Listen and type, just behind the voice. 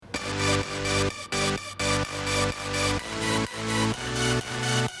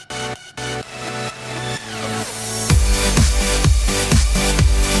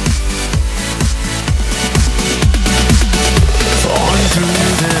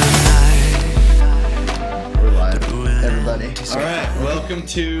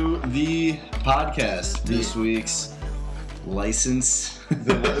Welcome to the podcast. This week's license.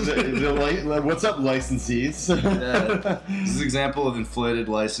 What's up, licensees? This is an example of inflated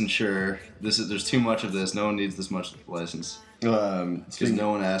licensure. There's too much of this. No one needs this much license. Because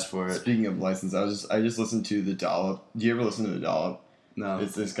no one asked for it. Speaking of license, I just listened to The Dollop. Do you ever listen to The Dollop? No.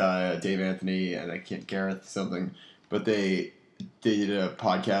 It's this guy, Dave Anthony, and I can't Gareth something, but they did a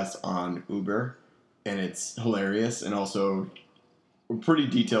podcast on Uber, and it's hilarious, and also a pretty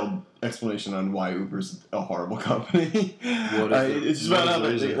detailed explanation on why Uber's a horrible company. It's just about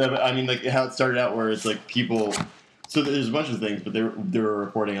how it started out, where it's like people. So there's a bunch of things, but they were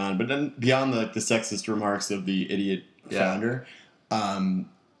reporting on. But then beyond the sexist remarks of the idiot founder,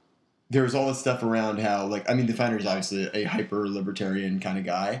 there was all this stuff around how the founder is obviously a hyper libertarian kind of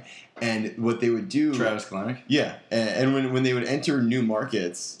guy, and what they would do. Travis Kalanick. Yeah, and when they would enter new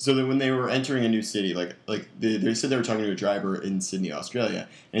markets, so that when they were entering a new city, they said they were talking to a driver in Sydney, Australia,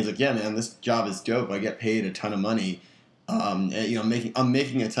 and he's like, "Yeah, man, this job is dope. I get paid a ton of money. I'm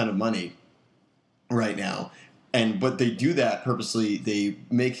making a ton of money right now." But they do that purposely. They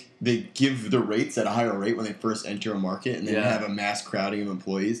give the rates at a higher rate when they first enter a market, and then have a mass crowding of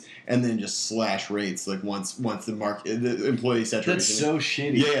employees, and then just slash rates once the employee saturation. That's so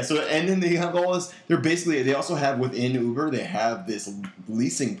shitty. Yeah. So and then they have all this. They also have within Uber, they have this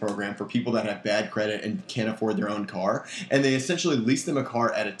leasing program for people that have bad credit and can't afford their own car, and they essentially lease them a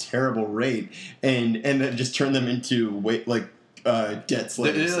car at a terrible rate, and then just turn them into debt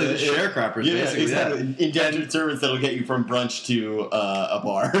slaves. They're sharecroppers, basically. Exactly. Indentured servants that'll get you from brunch to a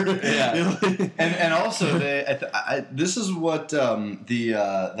bar. Yeah. and also, this is what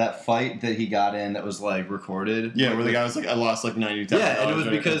that fight that he got in that was recorded. Yeah, where the guy was like, I lost $90,000. Yeah, and it was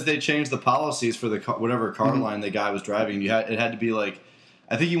because they changed the policies for the whatever car line the guy was driving. It had to be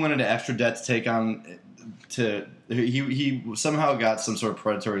I think he went into extra debt to take on. He somehow got some sort of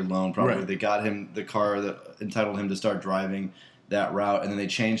predatory loan. Probably right. They got him the car that entitled him to start driving that route, and then they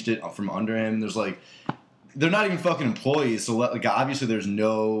changed it from under him. There's they're not even fucking employees, so obviously there's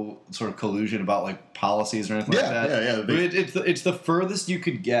no sort of collusion about policies or anything like that. Yeah. It's the furthest you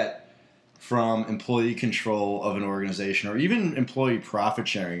could get from employee control of an organization, or even employee profit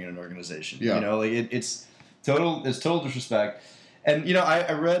sharing in an organization. Yeah. It's total disrespect. And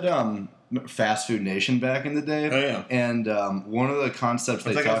I read Fast Food Nation back in the day. Oh yeah. And one of the concepts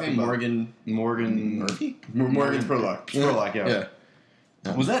they talked about. Morgan Murphy? Morgan Spurlock. Spurlock, yeah.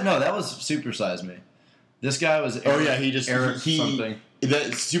 Was that? No, that was Super Size Me. This guy was Eric, something.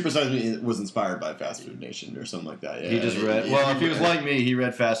 That Super Size Me was inspired by Fast Food Nation or something like that. Yeah, he just read. If he was like me, he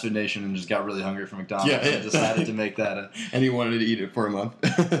read Fast Food Nation and just got really hungry for McDonald's. And decided to make that. And he wanted to eat it for a month.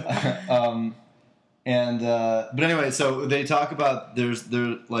 But anyway, so they talk about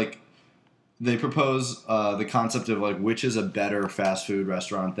they propose the concept of which is a better fast food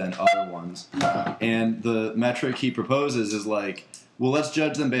restaurant than other ones, and the metric he proposes is let's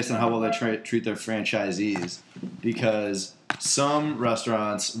judge them based on how well they treat their franchisees, because some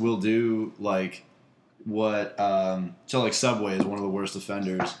restaurants will do Subway is one of the worst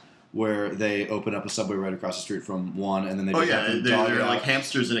offenders, where they open up a Subway right across the street from one, and then they they're like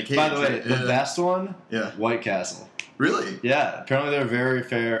hamsters in a cage. By the way, the best one, White Castle. Really? Yeah. Apparently they're very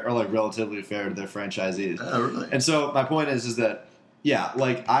fair, or relatively fair to their franchisees. Oh, really? And so my point is that,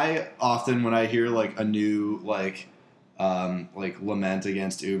 I often, when I hear a new lament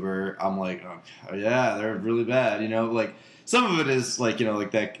against Uber, I'm oh yeah, they're really bad. Some of it is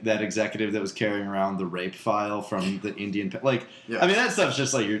that executive that was carrying around the rape file from the Indian. That stuff's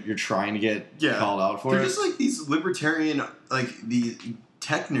just you're trying to get called out for. They're just these libertarian the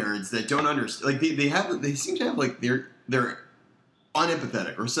tech nerds that don't understand. They seem to have they're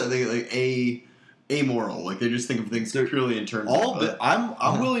unempathetic, or so they amoral. They just think of things purely in terms of.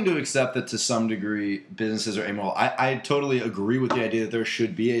 I'm willing to accept that to some degree businesses are amoral. I totally agree with the idea that there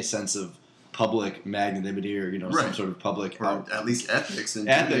should be a sense of public magnanimity, or some sort of public, or at least ethics.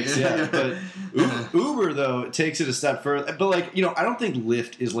 Yeah. But Uber though takes it a step further. But I don't think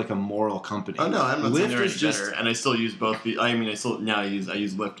Lyft is a moral company. Oh no, I'm not saying Lyft is just better, and I still use both. I use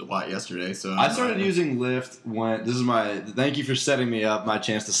Lyft a lot yesterday. So I started using Lyft when this is my. Thank you for setting me up my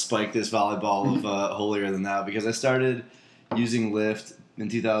chance to spike this volleyball of holier than thou, because I started using Lyft in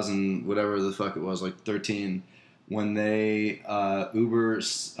 2000 whatever the fuck it was 13. When they Uber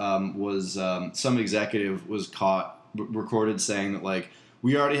was some executive was caught recorded saying that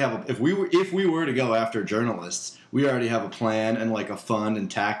we already have if we were to go after journalists, we already have a plan and a fund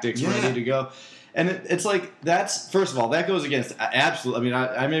and tactics ready to go. And it's that's, first of all, that goes against absolute.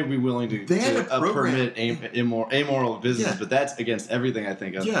 I may be willing to permit amoral business, but that's against everything I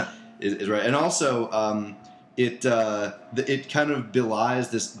think of is right. And also it kind of belies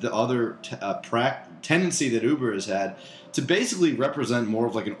the other tendency that Uber has had to basically represent more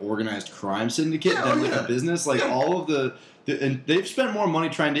of like an organized crime syndicate than like a business. Like all of and they've spent more money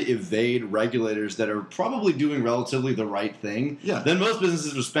trying to evade regulators that are probably doing relatively the right thing than most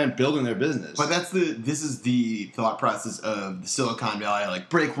businesses have spent building their business. But this is the thought process of the Silicon Valley, like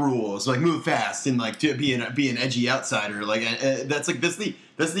break rules, like move fast, and like to be an edgy outsider. Like that's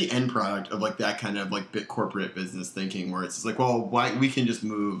the end product of like that kind of like bit corporate business thinking, where it's just like, well, why we can just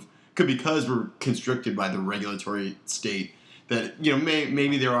move because we're constricted by the regulatory state. That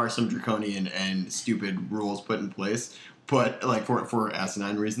maybe there are some draconian and stupid rules put in place. But like for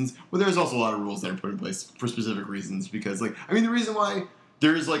asinine reasons, well, there's also a lot of rules that are put in place for specific reasons. Because like the reason why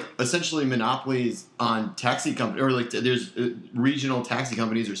there's like essentially monopolies on taxi companies, or like there's regional taxi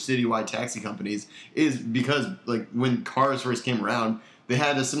companies or citywide taxi companies, is because like when cars first came around, they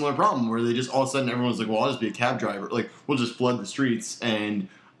had a similar problem where they just all of a sudden everyone was like, well, I'll just be a cab driver. Like we'll just flood the streets and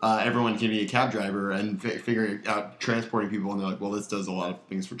everyone can be a cab driver and figure out transporting people. And they're like, well, this does a lot of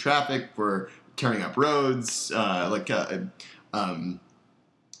things for traffic, for turning up roads, what's it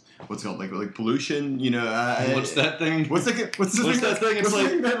called, like pollution, what's that thing? What's that thing?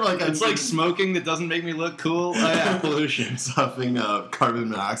 It's like smoking that doesn't make me look cool. Oh yeah, pollution. Stuffing carbon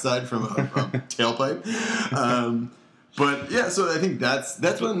monoxide from a tailpipe. But yeah, so I think that's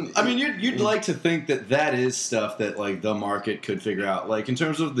when. I mean, you'd like to think that is stuff that like the market could figure out. Like in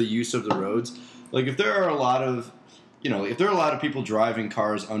terms of the use of the roads, like if there are a lot of, people driving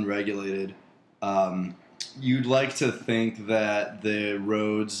cars unregulated. You'd like to think that the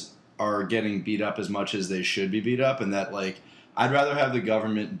roads are getting beat up as much as they should be beat up, and that like I'd rather have the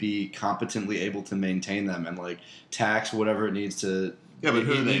government be competently able to maintain them and like tax whatever it needs to. Yeah, but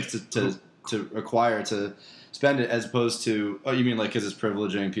who needs to acquire to spend it, as opposed to you mean like because it's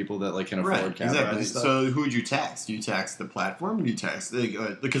privileging people that like can afford cab rides and stuff? So who would you tax? Do you tax the platform? Or do you tax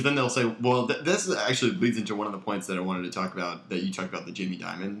because then they'll say, well, this actually leads into one of the points that I wanted to talk about that you talked about, the Jamie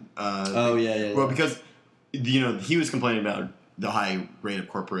Dimon. Well, because he was complaining about the high rate of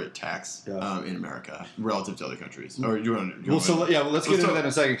corporate tax in America relative to other countries. Or do you want to? Let's get into that in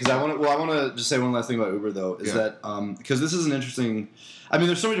a second, because I want to just say one last thing about Uber though, is that because this is an interesting. I mean,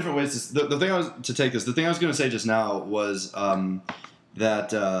 there's so many different ways to. The thing I was going to say just now was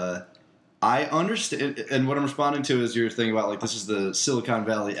that I understand, and what I'm responding to is your thing about like this is the Silicon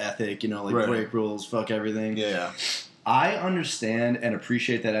Valley ethic, break rules, fuck everything. Yeah. I understand and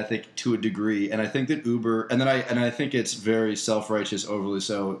appreciate that ethic to a degree, and I think that Uber, and I think it's very self-righteous, overly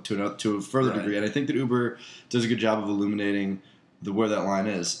so to a further degree, and I think that Uber does a good job of illuminating where that line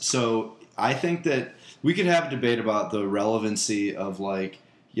is. So I think that we could have a debate about the relevancy of like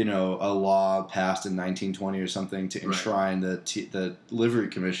a law passed in 1920 or something to enshrine the livery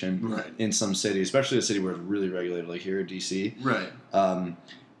commission in some city, especially a city where it's really regulated, like here in DC. Right.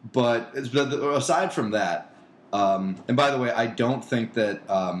 But aside from that. And by the way, I don't think that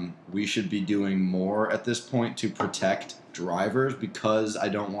we should be doing more at this point to protect drivers, because I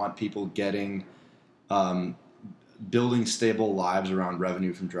don't want people building stable lives around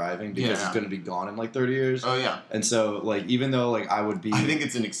revenue from driving, because it's going to be gone in like 30 years. Oh yeah. And so like even though like I think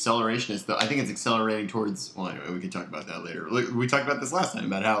it's an acceleration. I think it's accelerating towards. Well, anyway, we can talk about that later. We talked about this last time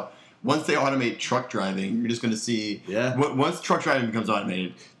about how once they automate truck driving, you're just going to see. Yeah. Once truck driving becomes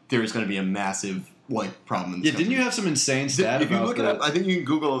automated, there's going to be a massive problem in this country. Didn't you have some insane stat if you about look it up, I think you can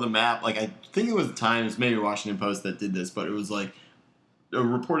Google the map. Like I think it was the Times, maybe Washington Post that did this, but it was like a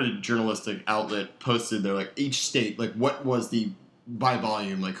reported journalistic outlet posted there like each state, like what was the by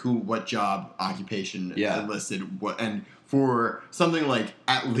volume, like what job occupation listed, and for something like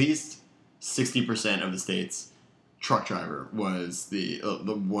at least 60% of the states, truck driver was the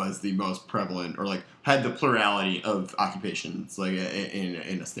most prevalent, or like had the plurality of occupations like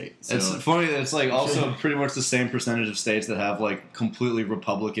in a state. So, it's funny that it's like also pretty much the same percentage of states that have like completely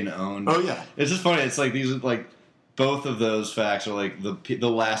Republican owned. Oh yeah, it's just funny. It's like these are like both of those facts are like the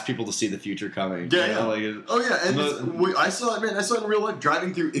last people to see the future coming. Yeah, and I saw it in real life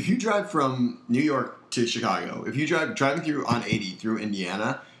driving through. If you drive from New York to Chicago, if you driving through on 80 through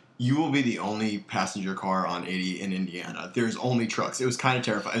Indiana, you will be the only passenger car on 80 in Indiana. There's only trucks. It was kind of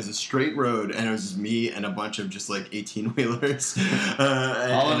terrifying. It was a straight road, and it was just me and a bunch of just like 18-wheelers.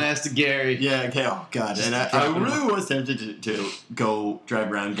 All in ass to Gary. Yeah, okay. Oh, God. And I really was tempted to go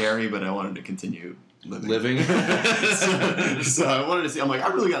drive around Gary, but I wanted to continue living. So I wanted to see. I'm like,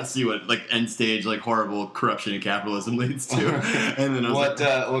 I really got to see what like end stage like horrible corruption and capitalism leads to. And then I was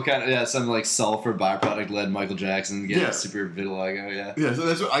what kind of some like sulfur byproduct led Michael Jackson get super vitiligo. Yeah. So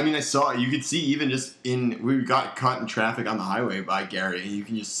that's what I mean. I saw it. You could see even just we got caught in traffic on the highway by Gary, and you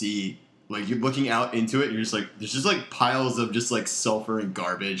can just see Like you're looking out into it, and you're just like, there's just like piles of just like sulfur and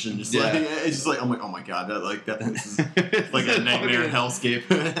garbage, and just like it's just like, I'm like, oh my god, that place is like a nightmare hellscape.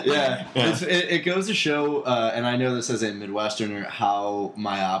 Yeah. It goes to show, and I know this as a Midwesterner, how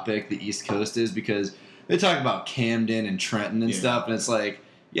myopic the East Coast is, because they talk about Camden and Trenton and stuff, and it's like,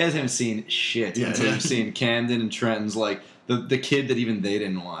 you guys haven't seen shit until you've seen Camden and Trenton's like the kid that even they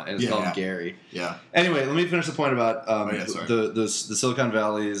didn't want, and it's called Gary. Yeah. Anyway, let me finish the point about the Silicon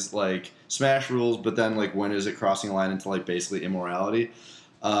Valley's like smash rules, but then like when is it crossing a line into like basically immorality?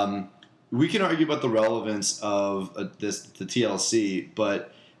 We can argue about the relevance of the TLC,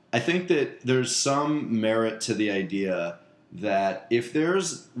 but I think that there's some merit to the idea that if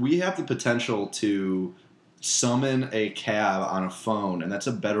we have the potential to summon a cab on a phone, and that's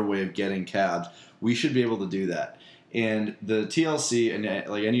a better way of getting cabs, we should be able to do that. And the TLC and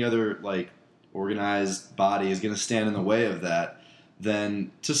like any other like organized body is going to stand in the way of that,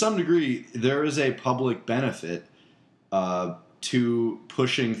 then to some degree there is a public benefit to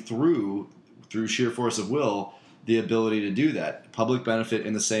pushing through sheer force of will the ability to do that. Public benefit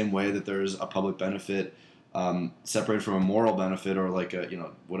in the same way that there's a public benefit separated from a moral benefit or like a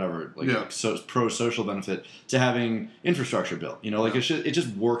whatever pro-social benefit to having infrastructure built. It just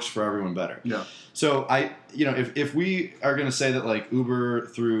works for everyone better. Yeah. So if we are going to say that like Uber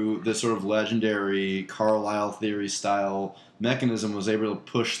through this sort of legendary Carlisle theory style mechanism was able to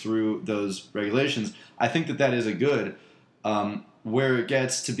push through those regulations, I think that is a good. Where it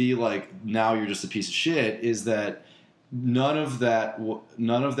gets to be like now you're just a piece of shit is that none of that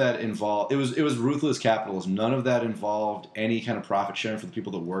involved. It was ruthless capitalism. None of that involved any kind of profit sharing for the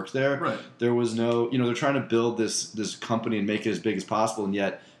people that worked there. Right. There was no. They're trying to build this company and make it as big as possible, and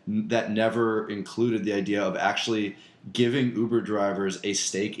yet that never included the idea of actually giving Uber drivers a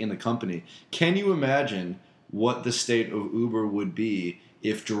stake in the company. Can you imagine what the state of Uber would be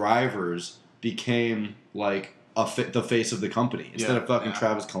if drivers became like the face of the company instead of fucking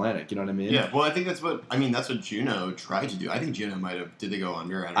Travis Kalanick? You know what I mean? Yeah. Well, I think that's what Juno tried to do. I think Juno might have. Did they go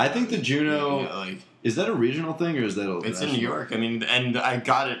under? I think the Juno. Is that a regional thing or is that? It's in New York. I mean, and I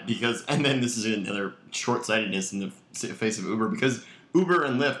got it because, and then this is another short-sightedness in the face of Uber, because Uber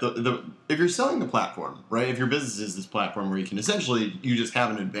and Lyft, if you're selling the platform, right? If your business is this platform where you can essentially, you just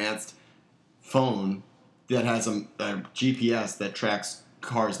have an advanced phone that has a GPS that tracks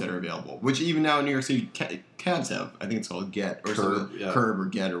cars that are available, which even now in New York City cabs have. I think it's called Get or Curb or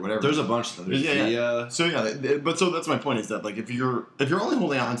Get or whatever. There's a bunch of them. So that's my point, is that like if you're only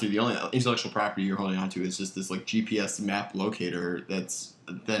holding on to the only intellectual property you're holding on to is just this like GPS map locator,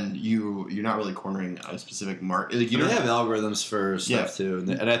 then you're not really cornering a specific market. Like, they have algorithms for stuff too,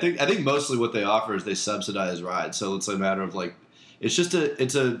 and I think mostly what they offer is they subsidize rides. So it's a matter of like it's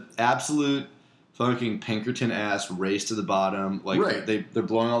a absolute fucking Pinkerton-ass race to the bottom. Like they're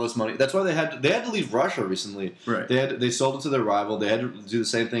blowing all this money. That's why they had to leave Russia recently. Right. They sold it to their rival. They had to do the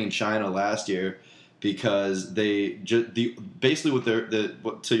same thing in China last year because they basically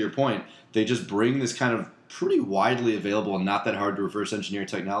to your point, they just bring this kind of pretty widely available and not that hard to reverse engineer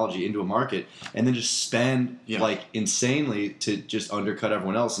technology into a market, and then just spend like insanely to just undercut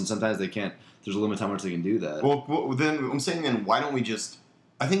everyone else. And sometimes they can't. There's a limit to how much they can do that. Well, then I'm saying, why don't we just?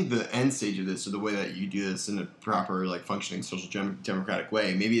 I think the end stage of this, or the way that you do this in a proper, like, functioning social democratic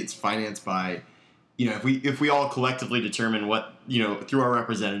way, maybe it's financed by, if we all collectively determine what, through our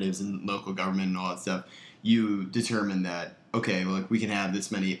representatives and local government and all that stuff, you determine that, okay, well, like, we can have this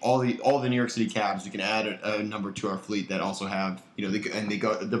many, all the New York City cabs, we can add a number to our fleet that also have,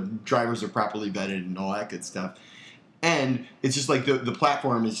 the drivers are properly vetted and all that good stuff. And it's just like the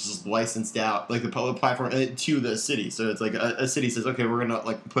platform is just licensed out, like the public platform to the city. So it's like a city says, okay, we're gonna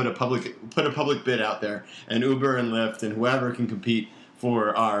like put a public bid out there, and Uber and Lyft and whoever can compete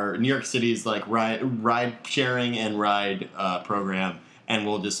for our New York City's like ride sharing and ride program, and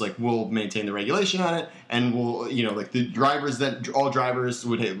we'll maintain the regulation on it, and we'll like the drivers all drivers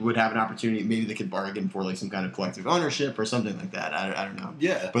would have an opportunity. Maybe they could bargain for like some kind of collective ownership or something like that. I don't know.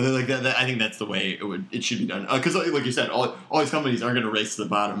 Yeah, but like that, I think that's the way it should be done. Because like you said, all these companies aren't going to race to the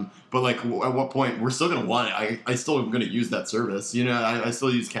bottom. But like at what point we're still going to want it? I still am going to use that service. I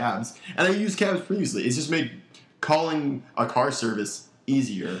still use cabs, and I used cabs previously. It's just made calling a car service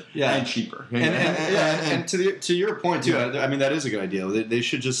easier and cheaper. And to your point too, I mean that is a good idea. They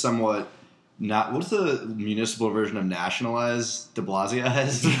should just somewhat not. What's the municipal version of nationalize? De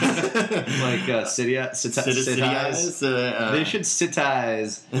Blasio-ize? Like cityize? They should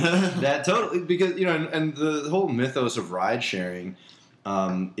citize that totally, because and the whole mythos of ride sharing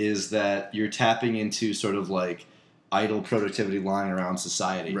is that you're tapping into sort of like idle productivity lying around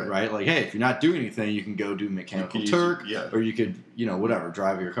society, right? Like, hey, if you're not doing anything, you can go do Mechanical Turk, or you could, whatever,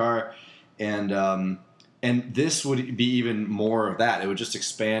 drive your car. And this would be even more of that. It would just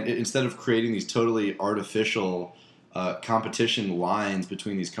expand. Instead of creating these totally artificial competition lines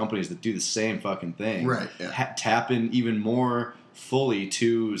between these companies that do the same fucking thing. Right. Yeah. Tap in even more fully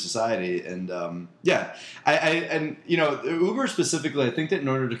to society. And and Uber specifically, I think that in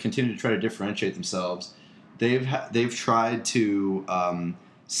order to continue to try to differentiate themselves, they've tried to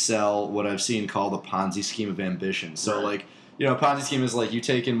sell what I've seen called a Ponzi scheme of ambition. So right. a Ponzi scheme is like you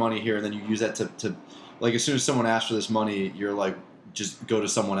take in money here and then you use that to like as soon as someone asks for this money, you're like just go to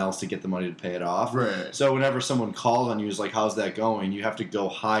someone else to get the money to pay it off. Right. So whenever someone calls on you, is like, how's that going? You have to go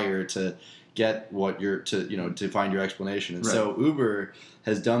higher to get what to find your explanation. And so Uber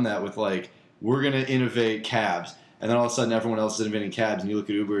has done that with like, we're going to innovate cabs. And then all of a sudden everyone else is innovating cabs and you look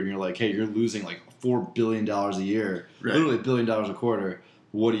at Uber and you're like, hey, you're losing like $4 billion a year, literally $1 billion a quarter.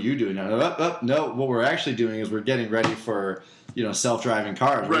 What are you doing now? No, what we're actually doing is we're getting ready for self-driving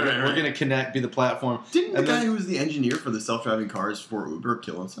cars. We're going to connect, be the platform. Didn't the guy who was the engineer for the self-driving cars for Uber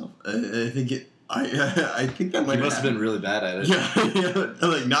kill himself? I think that might. He must have been really bad at it. Yeah,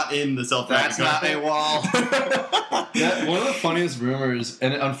 like not in the self-driving. That's not a wall. One of the funniest rumors,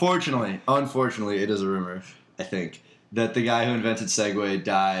 and unfortunately, it is a rumor. I think that the guy who invented Segway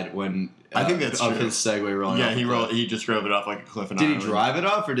died when. I think that's of true. his Segway rolling. Yeah, off he just drove it off like a cliff. Did he drive it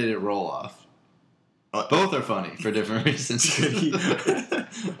off or did it roll off? Both are funny for different reasons.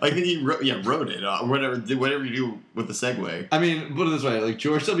 I think he rode it or whatever you do with the Segway. I mean, put it this way: like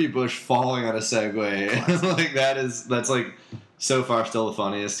George W. Bush falling on a Segway, like that's like so far still the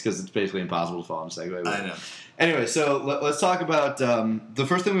funniest because it's basically impossible to fall on a Segway. I know. Anyway, so let's talk about the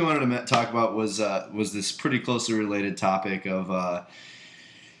first thing we wanted to talk about was this pretty closely related topic of.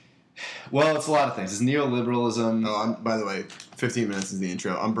 Well, it's a lot of things. It's neoliberalism. Oh, by the way, 15 minutes is the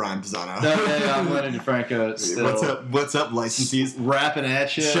intro. I'm Brian Pisano. I'm Lennon DeFranco. Still. What's up, licensees? Rapping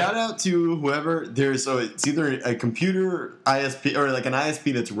at you. Shout out to whoever so it's either a computer ISP or like an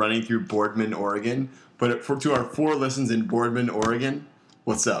ISP that's running through Boardman, Oregon. But to our 4 listens in Boardman, Oregon,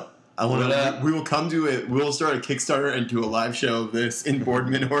 what's up? We will come to it. We'll start a Kickstarter and do a live show of this in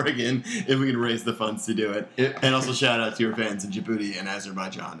Boardman, Oregon, if we can raise the funds to do it. And also shout out to your fans in Djibouti and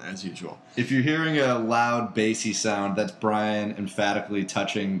Azerbaijan, as usual. If you're hearing a loud, bassy sound, that's Brian emphatically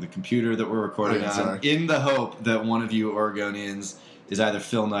touching the computer that we're recording on, in the hope that one of you Oregonians is either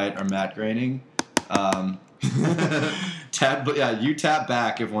Phil Knight or Matt Groening. You tap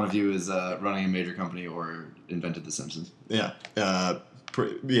back if one of you is running a major company or invented The Simpsons. Yeah.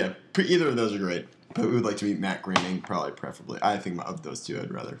 Either of those are great, but we would like to meet Matt Groening, probably preferably. I think of those two,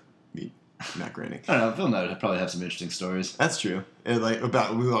 I'd rather meet Matt Groening. I don't know. Phil Knight would probably have some interesting stories. That's true. And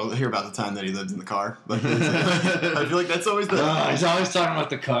we all hear about the time that he lived in the car. Like, I feel like that's always the. He's always talking about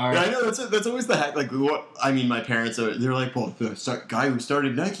the car. Yeah, I know that's always the hack. Like my parents they're like, well, the guy who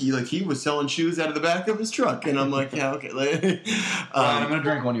started Nike, like he was selling shoes out of the back of his truck, and I'm like, yeah, okay. I'm gonna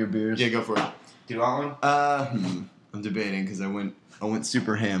drink one of your beers. Yeah, go for it. Do you want one? I'm debating because I went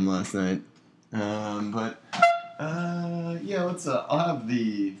super ham last night. Let's. I'll have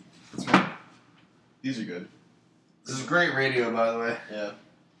the. These are good. This is great radio, by the way. Yeah.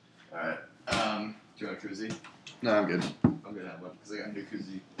 All right. Do you want a koozie? No, I'm good. I'm gonna have one because I got a new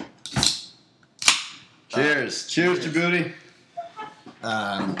koozie. Cheers. Cheers, Djibouti.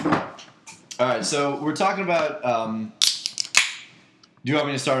 All right, so we're talking about. Do you want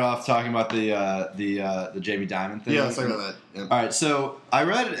me to start off talking about the Jamie Dimon thing? Yeah, let's talk about that. Yep. All right, so I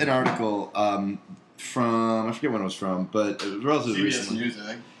read an article from I forget when it was from, but it was relatively recently. News, I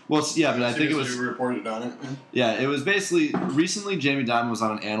think. Well, yeah, but I think it was reported on it. Yeah, it was basically recently. Jamie Dimon was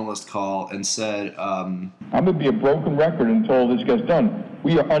on an analyst call and said, "I'm going to be a broken record until this gets done.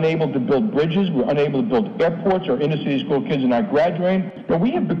 We are unable to build bridges. We're unable to build airports. Our inner city school kids are not graduating. But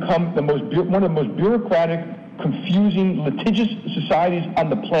we have become one of the most bureaucratic, confusing, litigious societies on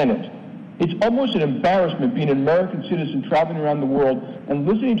the planet. It's almost an embarrassment being an American citizen traveling around the world and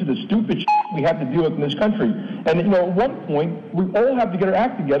listening to the stupid shit we have to deal with in this country. And, at one point, we all have to get our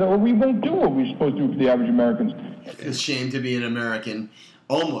act together or we won't do what we're supposed to do for the average Americans." It's ashamed to be an American.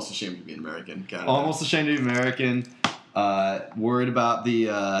 Almost ashamed to be an American. Almost ashamed to be American. Worried about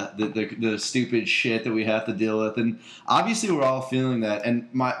the stupid shit that we have to deal with. And obviously we're all feeling that. And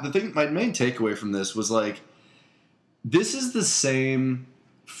my main takeaway from this was like, this is the same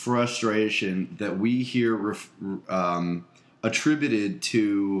frustration that we hear attributed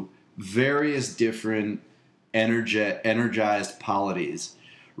to various different energized polities,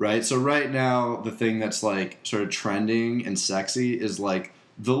 right? So right now, the thing that's like sort of trending and sexy is like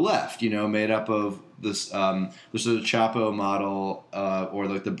the left, made up of this the sort of Chapo model, or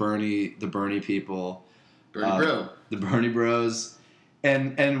like the Bernie people, Bernie Bro, the Bernie Bros,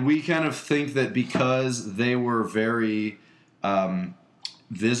 And we kind of think that because they were very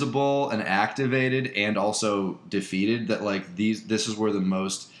visible and activated and also defeated, that like this is where the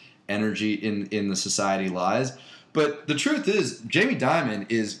most energy in the society lies. But the truth is, Jamie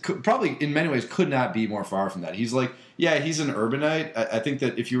Dimon probably in many ways could not be more far from that. He's like, yeah, he's an urbanite. I think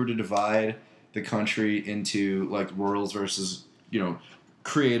that if you were to divide the country into like rurals versus,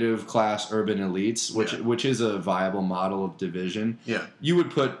 creative class urban elites, which is a viable model of division, you would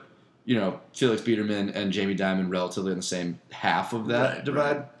put, Felix Biederman and Jamie Dimon relatively in the same half of that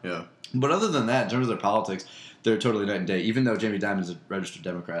divide. Right. Yeah. But other than that, in terms of their politics, they're totally night and day, even though Jamie Dimon is a registered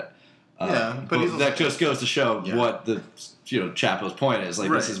Democrat. But that just goes to show what the Chapo's point is. Like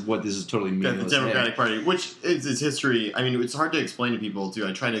this is totally meaningless. The Democratic Party, which is its history. I mean, it's hard to explain to people too.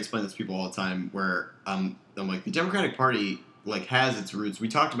 I try to explain this to people all the time. Where I'm like, the Democratic Party like has its roots. We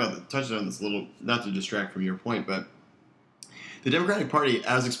touched on this a little, not to distract from your point, but the Democratic Party,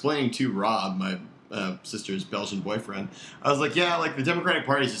 I was explaining to Rob, my sister's Belgian boyfriend, I was like, yeah, like the Democratic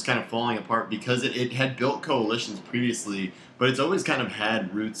Party is just kind of falling apart because it had built coalitions previously, but it's always kind of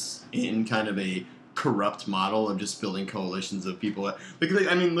had roots in kind of a corrupt model of just building coalitions of people. Look,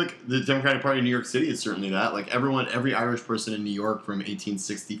 the Democratic Party in New York City is certainly that. Like every Irish person in New York from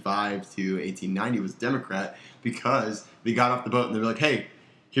 1865 to 1890 was Democrat because they got off the boat and they were like, hey,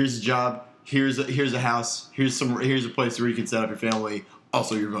 here's a job, here's a house, here's a place where you can set up your family.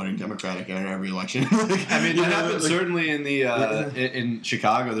 Also, you're voting Democratic in every election. I mean, that happened certainly in the in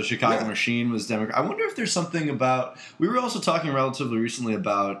Chicago. The Chicago machine was Democrat. I wonder if there's something about. We were also talking relatively recently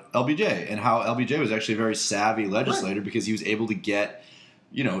about LBJ and how LBJ was actually a very savvy legislator because he was able to get,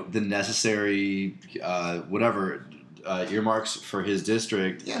 the necessary earmarks for his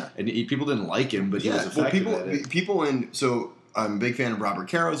district. Yeah, and people didn't like him, but he was effective at it. I'm a big fan of Robert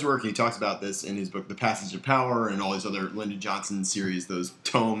Caro's work, and he talks about this in his book, The Passage of Power, and all these other Lyndon Johnson series, those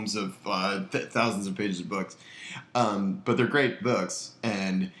tomes of thousands of pages of books. But they're great books.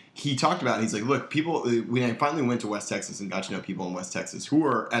 And he talked about, he's like, look, when I finally went to West Texas and got to know people in West Texas who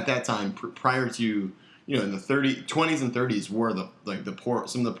were, at that time, prior to, in the 20s and 30s, were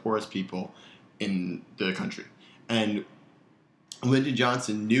some of the poorest people in the country. And Lyndon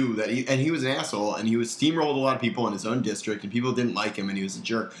Johnson knew that he was an asshole, and he was steamrolled a lot of people in his own district, and people didn't like him, and he was a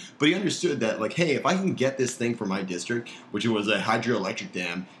jerk. But he understood that, like, hey, if I can get this thing for my district, which was a hydroelectric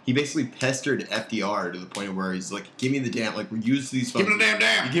dam, he basically pestered FDR to the point where he's like, give me the dam, like, we use these funds. Give me the damn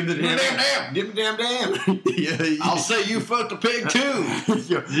dam! Give me the damn dam! Give me the damn dam! I'll say you fucked a pig, too! Did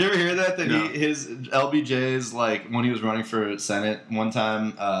you ever hear that? His LBJ's, like, when he was running for Senate one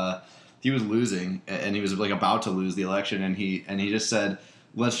time, he was losing, and he was like about to lose the election, and he just said,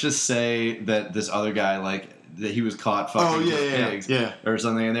 "Let's just say that this other guy, like, that he was caught fucking pigs, or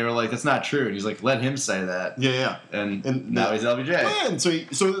something," and they were like, "That's not true," and he's like, "Let him say that." And now he's LBJ. Yeah, and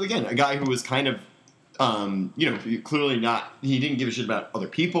so again, a guy who was kind of, clearly not. He didn't give a shit about other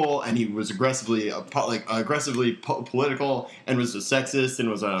people, and he was aggressively political, and was a sexist and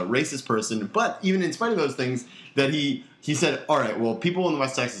was a racist person. But even in spite of those things, that he said, "All right, well, people in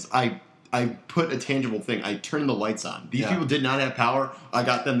West Texas, I put a tangible thing. I turned the lights on. These people did not have power. I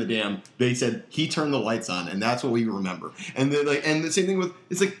got them the dam." They said he turned the lights on, and that's what we remember. And then, and the same thing with,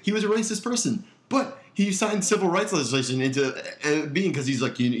 it's like he was a racist person, but he signed civil rights legislation into being, because he's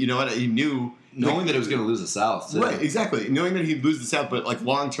like, you know what, he knew. Knowing that it was going to lose the South. Too. Right, exactly. Knowing that he'd lose the South, but like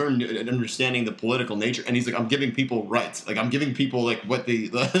long-term understanding the political nature. And he's like, I'm giving people rights. Like, I'm giving people like what they,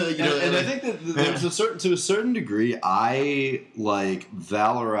 and I think that there's to a certain degree, I like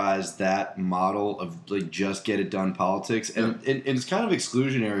valorize that model of like just get it done politics. And it's kind of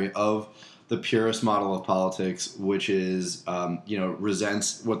exclusionary of the purest model of politics, which is,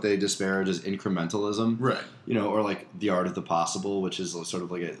 resents what they disparage as incrementalism, right? Or like the art of the possible, which is sort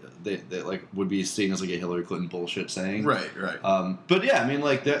of like they like would be seen as like a Hillary Clinton bullshit saying, right. But yeah, I mean,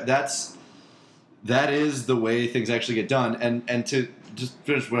 like that is the way things actually get done. And to just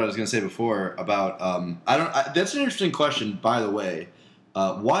finish what I was going to say before about, that's an interesting question, by the way.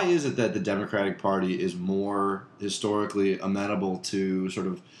 Why is it that the Democratic Party is more historically amenable to sort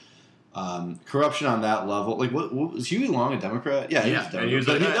of corruption on that level? Like, what was Huey Long a Democrat? Yeah, he was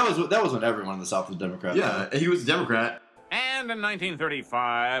a Democrat. That was when everyone in the South was a Democrat. Yeah, he was a Democrat. And in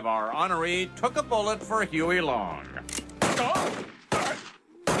 1935, our honoree took a bullet for Huey Long.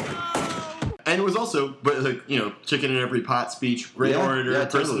 And it was also, chicken in every pot speech, great orator,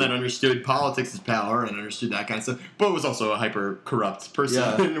 person that understood politics as power and understood that kind of stuff, but was also a hyper corrupt person.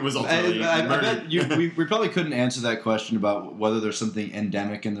 Yeah. It was ultimately murdered. we probably couldn't answer that question about whether there's something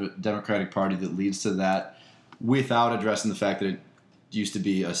endemic in the Democratic Party that leads to that without addressing the fact that it used to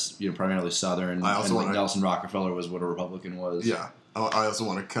be primarily Southern, and like Nelson Rockefeller was what a Republican was. Yeah. I also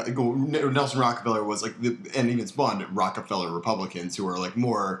want to go. Nelson Rockefeller was like, and even spawned Rockefeller Republicans, who are like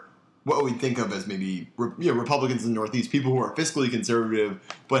more what we think of as maybe Republicans in the Northeast, people who are fiscally conservative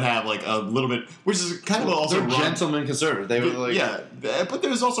but have like a little bit, which is kind of also they're wrong. Gentlemen conservative. They were like, yeah, but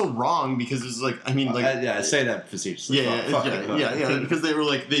there's also wrong because it's like, I mean, like, I say that facetiously. Yeah, because they were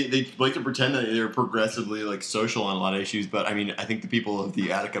like they like to pretend that they're progressively like social on a lot of issues, but I mean, I think the people of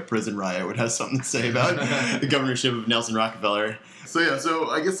the Attica prison riot would have something to say about the governorship of Nelson Rockefeller.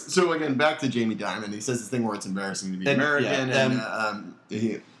 So I guess again, back to Jamie Dimon. He says this thing where it's embarrassing to be American, and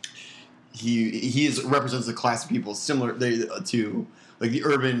he represents a class of people similar to like the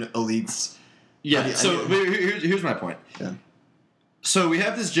urban elites. Yeah. Here's my point. Yeah. So we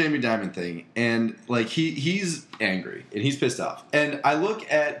have this Jamie Dimon thing, and like he's angry and he's pissed off, and I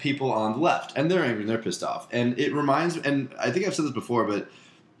look at people on the left, and they're angry and they're pissed off, and it reminds me, and I think I've said this before, but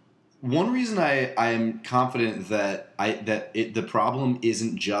one reason I am confident that the problem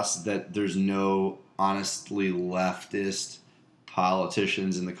isn't just that there's no honestly leftist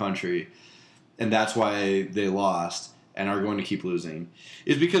politicians in the country, and that's why they lost and are going to keep losing,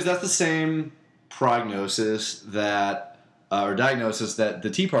 is because that's the same prognosis or diagnosis that the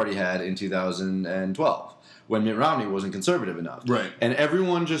Tea Party had in 2012 when Mitt Romney wasn't conservative enough. Right. And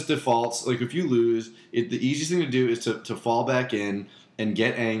everyone just defaults, like if you lose, the easiest thing to do is to fall back in and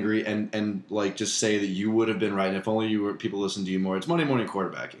get angry and like just say that you would have been right and if only people listened to you more. It's Monday morning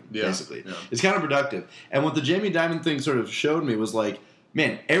quarterbacking, basically. Yeah. It's counterproductive. And what the Jamie Dimon thing sort of showed me was like,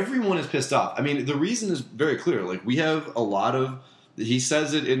 man, everyone is pissed off. I mean, the reason is very clear. Like, we have a lot of, he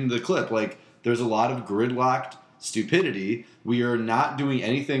says it in the clip, like, there's a lot of gridlocked stupidity. We are not doing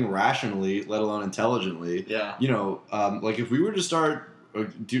anything rationally, let alone intelligently. Yeah. You know, like, if we were to try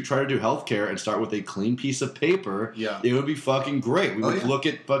to do healthcare and start with a clean piece of paper, it would be fucking great. We would look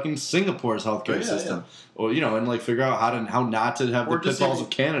at fucking Singapore's healthcare system. Or, you know, and like figure out how not to have the pitfalls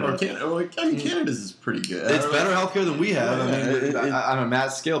of Canada. Canada's is pretty good. It's better healthcare than we have. On a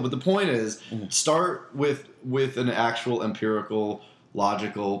mass scale. But the point is, start with an actual empirical,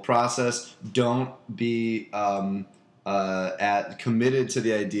 logical process. Don't be committed to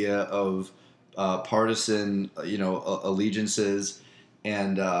the idea of partisan, allegiances,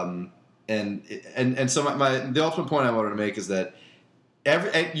 and so the ultimate point I wanted to make is that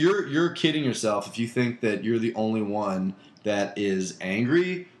you're kidding yourself if you think that you're the only one that is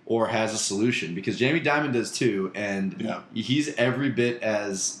angry or has a solution, because Jamie Dimon does too, and he's every bit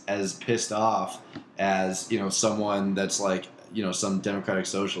as pissed off as someone that's like some democratic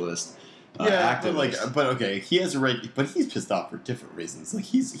socialist. Activist. But okay, he has a right, but he's pissed off for different reasons. Like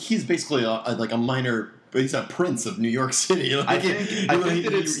he's basically like a minor, but he's a prince of New York City. Like, I think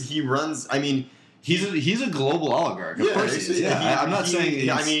that he runs. I mean. He's a global oligarch. Of course he is. Yeah, I'm not saying.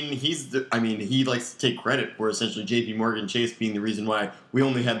 He likes to take credit for essentially J.P. Morgan Chase being the reason why we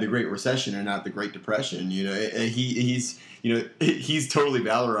only had the Great Recession and not the Great Depression. He's totally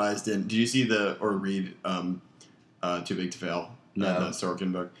valorized. And did you see read Too Big to Fail? No, the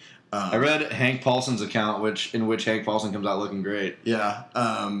Sorkin book. I read Hank Paulson's account, in which Hank Paulson comes out looking great. Yeah.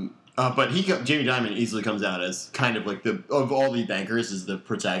 But Jamie Dimon easily comes out as kind of like of all the bankers is the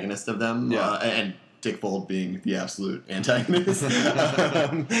protagonist of them, and Dick Fuld being the absolute antagonist.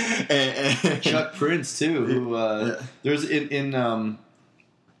 and Chuck Prince too, who there's in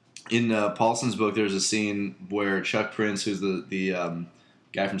Paulson's book. There's a scene where Chuck Prince, who's the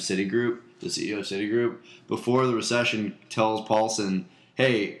guy from Citigroup, the CEO of Citigroup, before the recession, tells Paulson,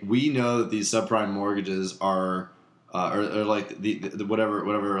 "Hey, we know that these subprime mortgages are." Or like the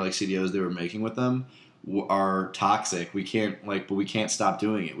whatever like CDOs they were making with them are toxic. We can't but we can't stop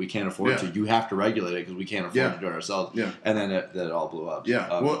doing it. We can't afford to. You have to regulate it because we can't afford to do it ourselves. Yeah. And then it all blew up. Yeah.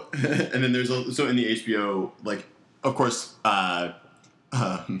 And then there's so in the HBO, like, of course, Ben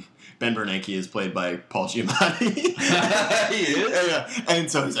Bernanke is played by Paul Giamatti. He is. Yeah. And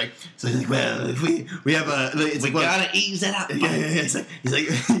so he's like, well, if we have gotta ease that out. Yeah.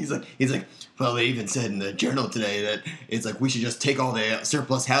 He's like. Well, they even said in the Journal today that it's like we should just take all the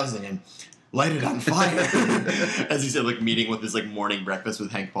surplus housing and light it on fire. As he said, like meeting with his like morning breakfast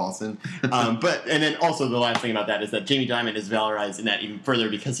with Hank Paulson. And then also the last thing about that is that Jamie Dimon is valorized in that even further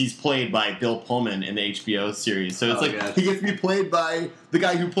because he's played by Bill Pullman in the HBO series. So it's he gets to be played by the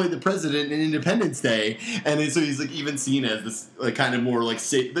guy who played the president in Independence Day, and so he's like even seen as this like kind of more like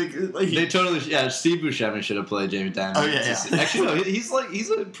safe. They totally Steve Buscemi should have played Jamie Dimon. Oh yeah. Actually, no, he's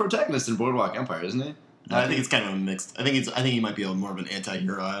a protagonist in Boardwalk Empire, isn't he? I think it's kind of a mixed. I think he might be more of an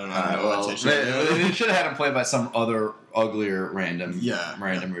anti-hero. I don't know. They should have had him played by some other uglier random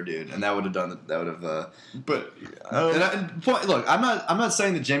dude, and that would have done. That would have. Look, I'm not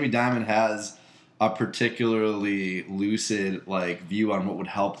saying that Jamie Dimon has a particularly lucid like view on what would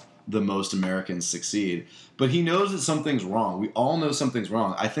help the most Americans succeed. But he knows that something's wrong. We all know something's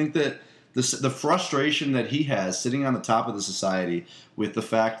wrong. I think that the frustration that he has sitting on the top of the society with the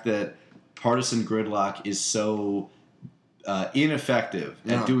fact that partisan gridlock is so ineffective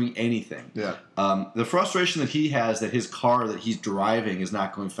at doing anything. Yeah. The frustration that he has that his car that he's driving is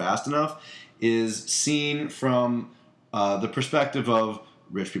not going fast enough is seen from the perspective of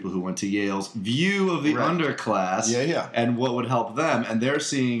rich people who went to Yale's view of the underclass and what would help them, and they're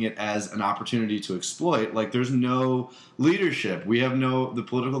seeing it as an opportunity to exploit. Like, there's no leadership. The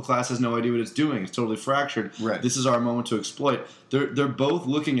political class has no idea what it's doing. It's totally fractured. Right. This is our moment to exploit. They're both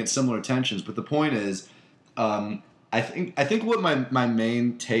looking at similar tensions, but the point is, I think what my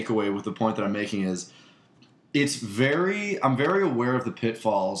main takeaway with the point that I'm making is, I'm very aware of the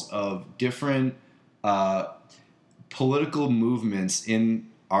pitfalls of different political movements in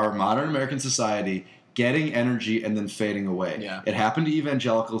our modern American society getting energy and then fading away. Yeah. It happened to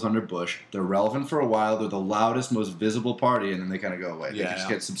evangelicals under Bush. They're relevant for a while. They're the loudest, most visible party, and then they kind of go away. They just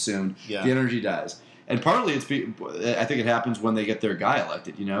get subsumed. Yeah. The energy dies. And partly I think it happens when they get their guy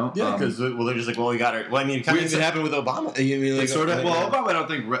elected, you know? Yeah, because they're just like, well, we got it. Well, I mean, it kind of even happened with Obama. I mean, like, Obama, I don't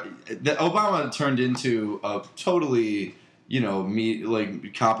think Obama turned into a totally,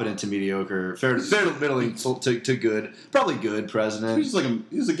 competent to mediocre, fair to middling to good, probably good president.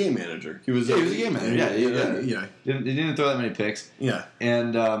 He was a game manager. He was a game manager. Yeah. He didn't throw that many picks. Yeah.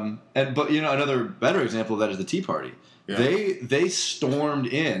 But another better example of that is the Tea Party. Yeah. They stormed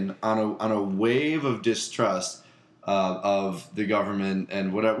in on a wave of distrust of the government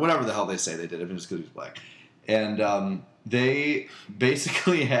and whatever the hell they say they did. I mean, just because he was black, and they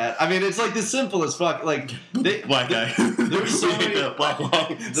basically had. I mean, it's like the simple as fuck. Like black guy. There's so many black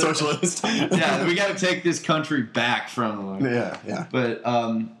socialist. Yeah, we got to take this country back from them. Yeah. But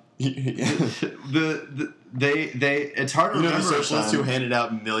it's hard to remember the socialists who handed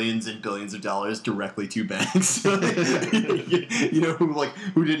out millions and billions of dollars directly to banks. Who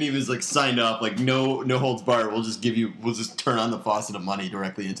didn't even sign up, no holds barred. We'll just turn on the faucet of money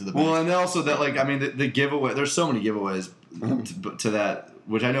directly into the bank. Well, and also that the giveaway. There's so many giveaways to that,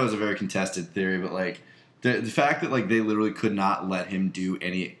 which I know is a very contested theory, but the fact that they literally could not let him do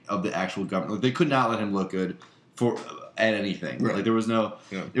any of the actual government. They could not let him look good at anything. Right. There was no.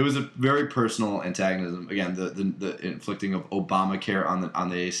 Yeah. It was a very personal antagonism. Again, the inflicting of Obamacare on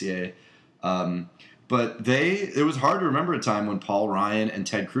the ACA. But it was hard to remember a time when Paul Ryan and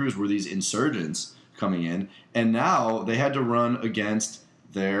Ted Cruz were these insurgents coming in, and now they had to run against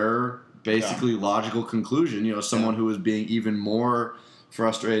their basically logical conclusion. Someone who was being even more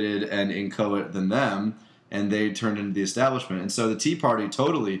frustrated and inchoate than them, and they turned into the establishment. And so the Tea Party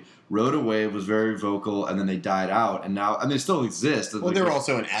totally rode a wave, was very vocal, and then they died out. And now, they still exist. Well, they were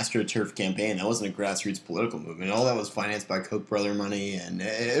also an AstroTurf campaign. That wasn't a grassroots political movement. All that was financed by Koch brother money, and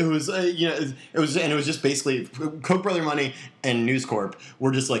it was just basically Koch brother money and News Corp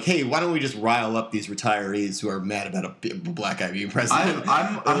were just like, hey, why don't we just rile up these retirees who are mad about a black guy being president?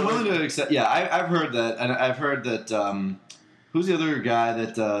 I'm willing to accept. Yeah, I've heard that, and I've heard that. Who's the other guy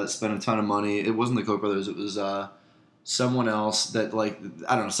that spent a ton of money? It wasn't the Koch brothers. It was someone else that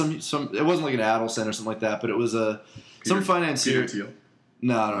I don't know. Some. It wasn't like an Adelson or something like that, but it was some financier. Peter Thiel?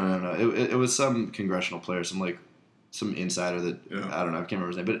 No. It was some congressional player, some insider that I don't know. I can't remember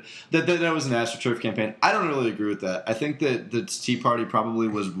his name, but that was an AstroTurf campaign. I don't really agree with that. I think that the Tea Party probably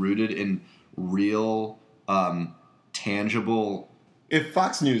was rooted in real, tangible. If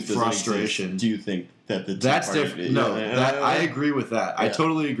Fox News doesn't frustration, exist, do you think that the Tea that's Party different? No, I agree with that. Yeah. I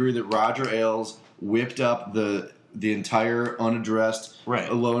totally agree that Roger Ailes whipped up the entire unaddressed,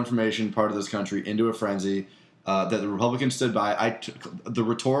 low information part of this country into a frenzy that the Republicans stood by. The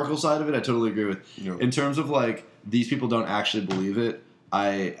rhetorical side of it, I totally agree with. Yeah. In terms of these people don't actually believe it,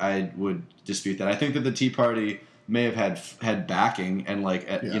 I would dispute that. I think that the Tea Party may have had backing and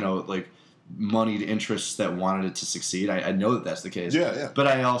moneyed interests that wanted it to succeed. I know that that's the case. Yeah. But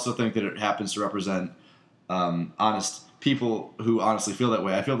I also think that it happens to represent honest people who honestly feel that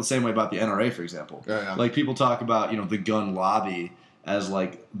way. I feel the same way about the NRA, for example. Yeah. People talk about the gun lobby as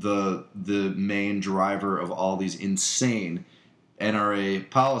the main driver of all these insane NRA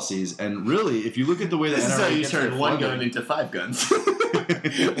policies, and really, if you look at the way the NRA is how you turn one gun into 5 guns.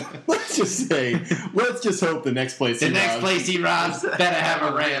 Let's just hope the next place he robs better have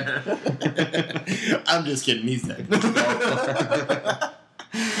a ramp. I'm just kidding. He's dead.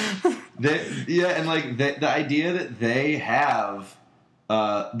 The idea that they have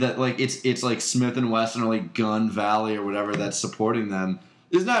it's like Smith and Wesson or Gun Valley or whatever that's supporting them.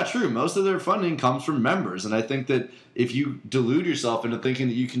 is not true. Most of their funding comes from members, and I think that if you delude yourself into thinking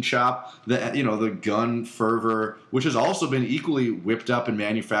that you can chop the gun fervor, which has also been equally whipped up and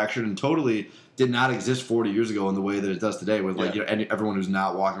manufactured and totally did not exist 40 years ago in the way that it does today, with everyone who's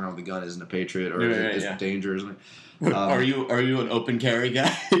not walking around with a gun isn't a patriot or is dangerous. Are you an open carry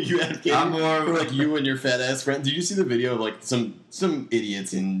guy? You advocating I'm more for like you and your fat ass friend? Did you see the video of like some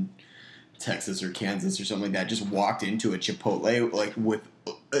idiots in Texas or Kansas or something like that just walked into a Chipotle like with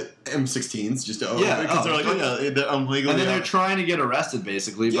M16s just to because they're like they're illegally, and then they're trying to get arrested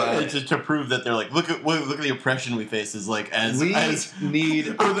basically to prove that they're like look at the oppression we face is like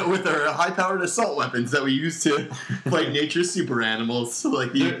with our high powered assault weapons that we use to fight nature's super animals, so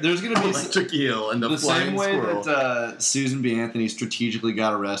like there's going to be electric eel and the same way squirrel. that Susan B. Anthony strategically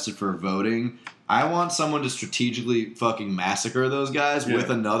got arrested for voting. I want someone to strategically fucking massacre those guys with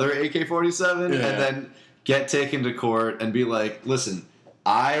another AK-47 and then get taken to court and be like, listen,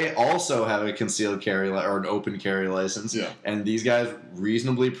 I also have a concealed carry or an open carry license, and these guys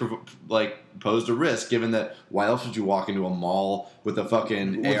reasonably posed a risk, given that why else would you walk into a mall with a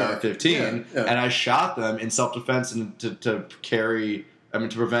fucking AR-15 and I shot them in self-defense and to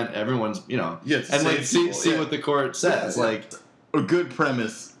prevent everyone's, and like see what the court says. Like a good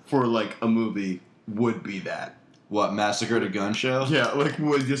premise for like a movie would be that. What, Massacre at a Gun Show? Yeah, like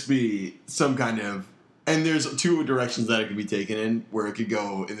would just be some kind of. And there's two directions that it could be taken in, where it could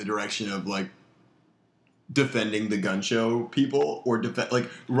go in the direction of like defending the gun show people, or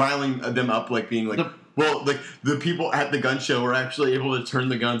riling them up, like being like, the people at the gun show are actually able to turn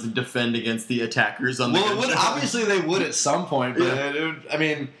the guns and defend against the attackers on the gun show. Obviously they would at some point, but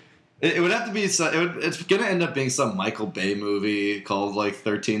it would have to be. It's going to end up being some Michael Bay movie called like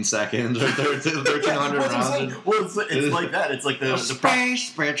 13 Seconds or 1300 Rounds. It's like that. It's like the space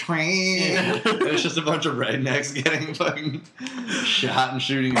between. It's just a bunch of rednecks getting fucking shot and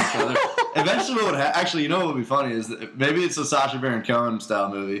shooting each other. Eventually, actually, what would be funny is that maybe it's a Sacha Baron Cohen style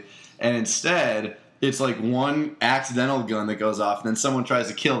movie, and instead it's like one accidental gun that goes off, and then someone tries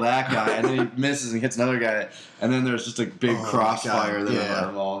to kill that guy, and then he misses and hits another guy, and then there's just a big crossfire that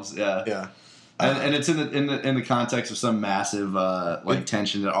involves. And it's in the context of some massive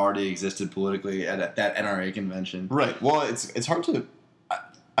tension that already existed politically at that NRA convention. Right. Well, it's hard to.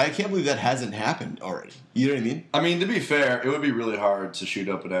 I can't believe that hasn't happened already. You know what I mean? I mean, to be fair, it would be really hard to shoot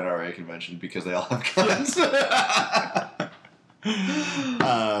up an NRA convention because they all have guns.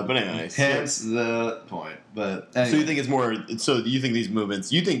 But anyways, hence the point. But anyway. So you think it's more? So you think these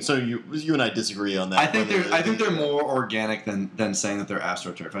movements? You think so? You and I disagree on that. I think they're more organic than saying that they're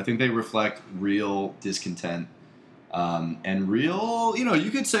AstroTurf. I think they reflect real discontent, and real.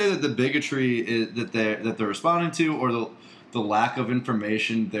 You could say that the bigotry that they're responding to, or the lack of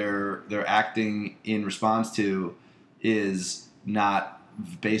information they're acting in response to, is not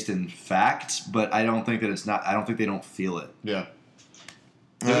based in facts, but I don't think that it's not. I don't think they don't feel it. Yeah.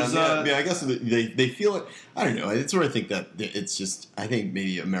 I guess they feel it. I don't know. It's where I think that it's just. I think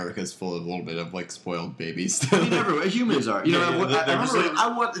maybe America's full of a little bit of like spoiled babies. I mean, everywhere humans are. It's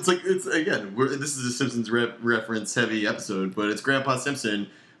again. This is a Simpsons reference heavy episode, but it's Grandpa Simpson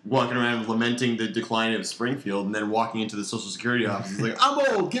walking around lamenting the decline of Springfield, and then walking into the Social Security office. He's like, "I'm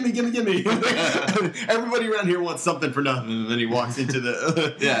old. Gimme." Everybody around here wants something for nothing, and then he walks into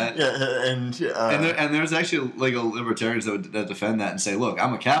the and there's actually like libertarians that defend that and say, "Look,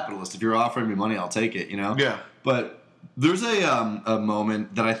 I'm a capitalist. If you're offering me money, I'll take it." Yeah. But there's a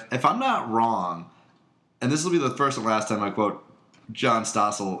moment that if I'm not wrong, and this will be the first and last time I quote John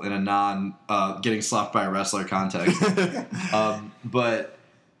Stossel in a non getting slapped by a wrestler context, but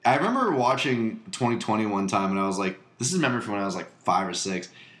I remember watching 2020 one time, and I was like, this is a memory from when I was like 5 or 6,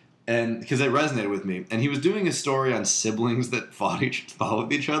 and because it resonated with me. And he was doing a story on siblings that fought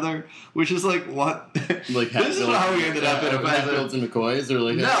with each other, which is like, what? Like this is how we ended up in a Hatfields and McCoys, or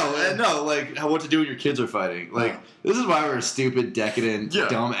like no, like what to do when your kids are fighting. Like this is why we're a stupid, decadent,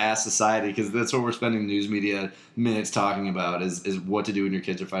 dumb ass society, because that's what we're spending news media minutes talking about is what to do when your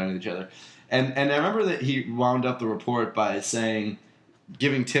kids are fighting with each other. And I remember that he wound up the report by saying,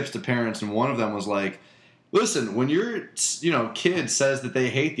 giving tips to parents, and one of them was like, listen, when your kid says that they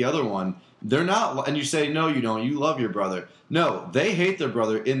hate the other one, they're not, and you say, no, you don't, you love your brother. No, they hate their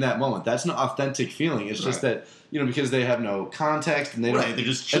brother in that moment. That's an authentic feeling. It's just that, because they have no context, and they don't. They're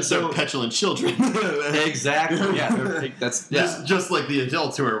just they're petulant children. Exactly. Yeah. Just like the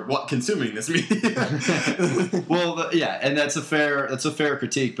adults who are consuming this media. Well, and that's a fair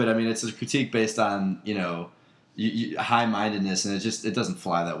critique, but I mean, it's a critique based on, high-mindedness, and it doesn't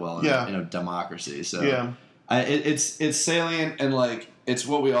fly that well in a democracy. So it's salient, and like it's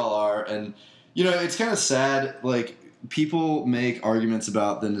what we all are, and it's kind of sad. Like people make arguments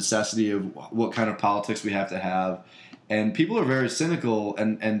about the necessity of what kind of politics we have to have, and people are very cynical,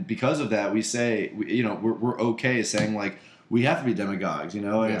 and because of that, we say, we're okay saying like we have to be demagogues, and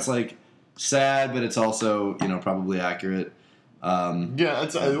it's like sad, but it's also probably accurate.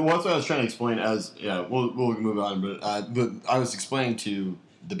 That's what I was trying to explain. We'll move on, but I was explaining to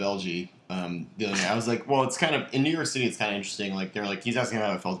the Belgie the other day. I was like, well, it's kind of in New York City. It's kind of interesting. Like they're like, he's asking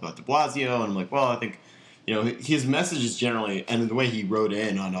how I felt about De Blasio, and I'm like, well, I think his message is generally, and the way he wrote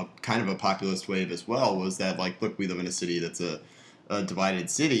in on a kind of a populist wave as well was that like, look, we live in a city that's a divided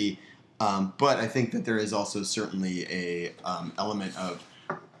city, but I think that there is also certainly a element of,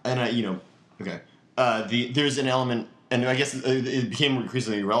 and there's an element. And I guess it became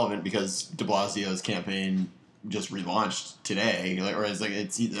increasingly relevant because De Blasio's campaign just relaunched today, or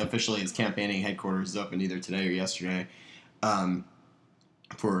it's officially his campaigning headquarters is open either today or yesterday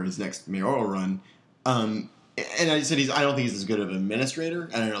for his next mayoral run. And I said I don't think he's as good of an administrator,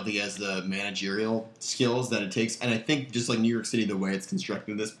 and I don't think he has the managerial skills that it takes. And I think just like New York City, the way it's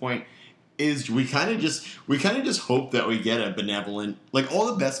constructed at this point is we kind of just hope that we get a benevolent, like all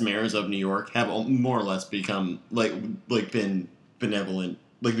the best mayors of New York have more or less become been benevolent,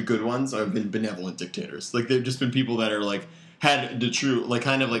 like the good ones have been benevolent dictators. Like they've just been people that are like had the true, like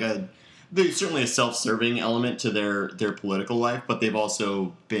kind of like there's certainly a self-serving element to their political life, but they've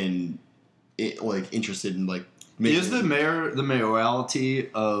also been interested in like making. Is the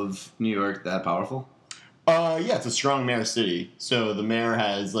mayoralty of New York that powerful? Yeah, it's a strong mayor city. So the mayor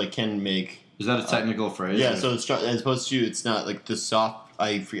can make. Is that a technical phrase? Yeah, so it's as opposed to it's not like the soft.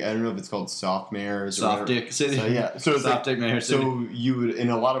 I don't know if it's called soft mayors. Soft dick city. So, yeah, so it's soft dick mayor city. So you would in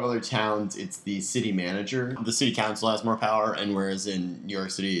a lot of other towns, it's the city manager. The city council has more power, and whereas in New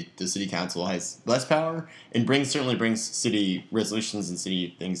York City, the city council has less power, and certainly brings city resolutions and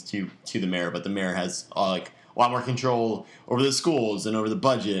city things to the mayor. But the mayor has a lot more control over the schools and over the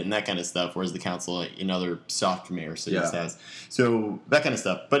budget and that kind of stuff, whereas the council in other soft mayor cities has. So that kind of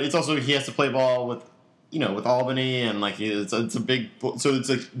stuff. But it's also he has to play ball with Albany, and like it's a big. So it's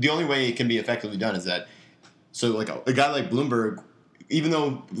like the only way it can be effectively done is that. So like a guy like Bloomberg, even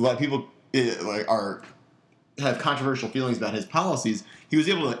though a lot of people have controversial feelings about his policies, he was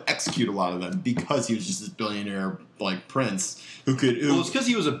able to execute a lot of them because he was just this billionaire prince who could. Well, it's because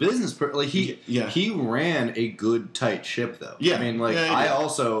he was a business person. Like he ran a good tight ship though. Yeah, I mean, I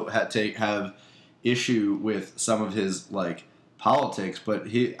also have issue with some of his politics, but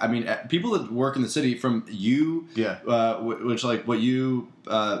people that work in the city from you, which what you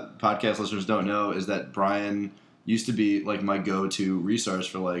podcast listeners don't know is that Brian used to be my go-to resource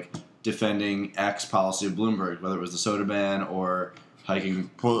for defending X policy of Bloomberg, whether it was the soda ban or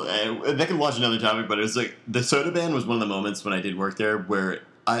hiking. Well, that could launch another topic, but it was the soda ban was one of the moments when I did work there where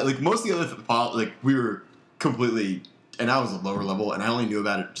I most of the other we were completely, and I was a lower level, and I only knew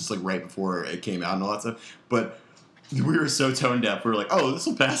about it just right before it came out and all that stuff, but. We were so tone deaf. We were like, "Oh, this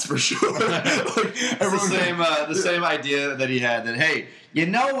will pass for sure." The same idea that he had. That hey, you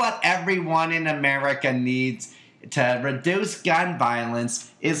know what? Everyone in America needs to reduce gun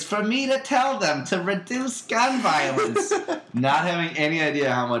violence is for me to tell them to reduce gun violence. Not having any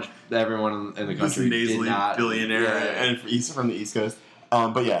idea how much everyone in the country did not. Billionaire and from the East Coast.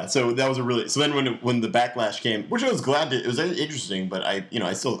 But yeah, so that was so then when the backlash came, which I was glad it was interesting, but I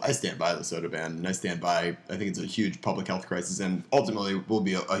stand by the soda ban, and I stand by, I think it's a huge public health crisis, and ultimately will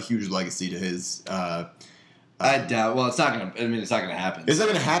be a huge legacy to his. I doubt. Well, it's not gonna happen. It's not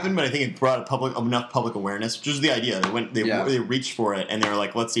gonna happen, but I think it brought enough public awareness, which is the idea. They reached for it, and they were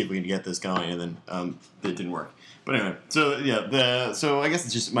like, let's see if we can get this going, and then it didn't work. But anyway, so I guess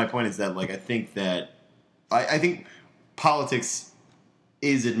it's just my point is that I think that I think politics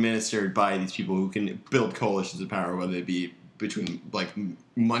is administered by these people who can build coalitions of power, whether it be between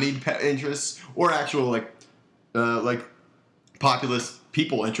moneyed interests or actual populist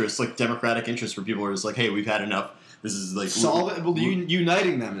people interests, democratic interests, where people are just hey, we've had enough. This is solve it. Well,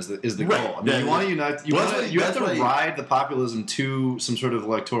 uniting them is the right. goal. I mean, you want to unite. You have to ride the populism to some sort of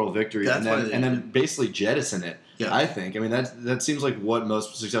electoral victory, and then basically jettison it. Yeah. I think. I mean, that seems like what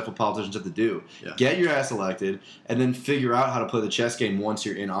most successful politicians have to do. Yeah. Get your ass elected, and then figure out how to play the chess game once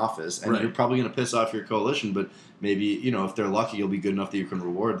you're in office. And you're probably going to piss off your coalition, but maybe if they're lucky, you'll be good enough that you can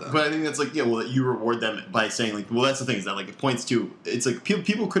reward them. But I think that's you reward them by saying well, that's the thing is that it points to it's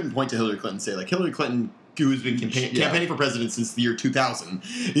people couldn't point to Hillary Clinton and say Hillary Clinton who's been campaigning for president since the year 2000,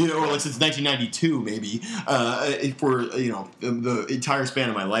 or like since 1992 maybe, for the entire span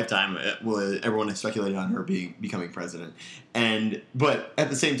of my lifetime, everyone has speculated on her becoming president, but at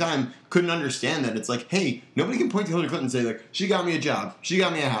the same time couldn't understand that it's like, hey, nobody can point to Hillary Clinton and say like, she got me a job, she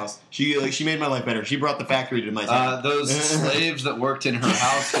got me a house, she made my life better, she brought the factory to my town. Those slaves that worked in her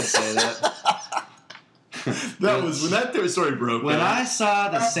house could say that. That was when that story broke. When I saw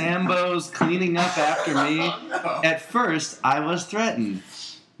the Sambos cleaning up after me, at first I was threatened.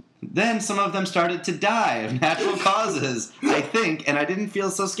 Then some of them started to die of natural causes, I think, and I didn't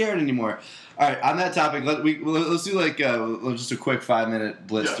feel so scared anymore. All right, on that topic, let's do like just a quick 5-minute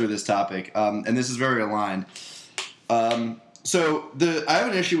blitz through this topic, and this is very aligned. So I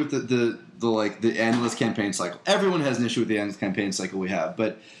have an issue with the endless campaign cycle. Everyone has an issue with the endless campaign cycle we have,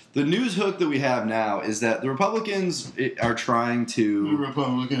 but the news hook that we have now is that the Republicans are trying to... The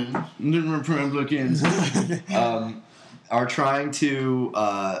Republicans are trying to...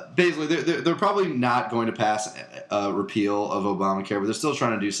 basically, they're probably not going to pass a repeal of Obamacare, but they're still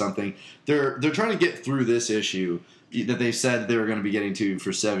trying to do something. They're trying to get through this issue that they said they were going to be getting to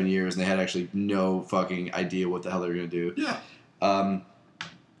for 7 years, and they had actually no fucking idea what the hell they were going to do. Yeah.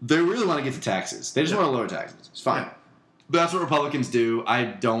 They really want to get to taxes. They just want to lower taxes. It's fine. Yeah. That's what Republicans do. I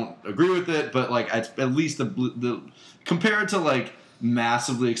don't agree with it, but like at least the compared to like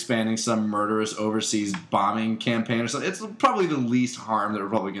massively expanding some murderous overseas bombing campaign or something, it's probably the least harm that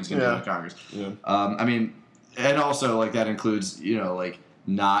Republicans can do in Congress. Yeah. I mean, and also like that includes like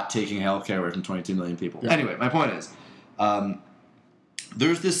not taking healthcare away from 22 million people. Yeah. Anyway, my point is,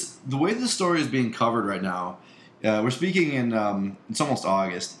 there's the way this story is being covered right now. We're speaking in it's almost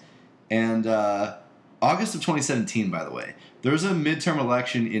August, and August of 2017, by the way. There was a midterm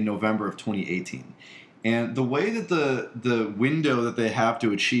election in November of 2018. And the way that the window that they have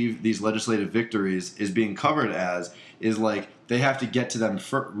to achieve these legislative victories is being covered as is like they have to get to them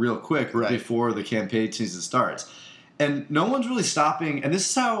real quick before the campaign season starts. And no one's really stopping. And this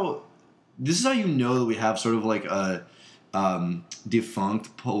is how you know that we have sort of like a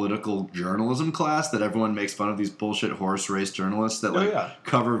defunct political journalism class that everyone makes fun of, these bullshit horse race journalists that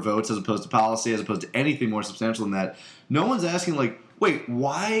cover votes as opposed to policy, as opposed to anything more substantial than that. No one's asking like, wait,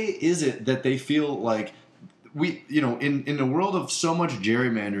 why is it that they feel like we, in a world of so much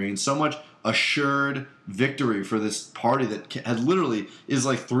gerrymandering, so much assured victory for this party that has literally is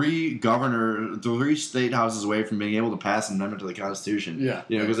like 3 state houses away from being able to pass an amendment to the Constitution. Yeah.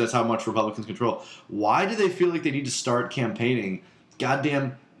 Because that's how much Republicans control. Why do they feel like they need to start campaigning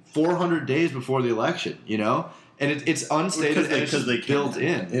goddamn 400 days before the election, And it's unstated and it's just built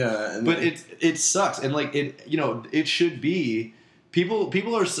in. Yeah. But it sucks. And like it should be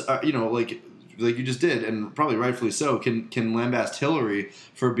people are like you just did, and probably rightfully so, can lambast Hillary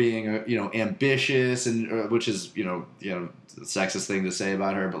for being ambitious and which is sexist thing to say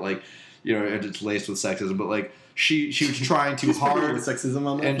about her, but like it's laced with sexism. But like she was trying too hard with sexism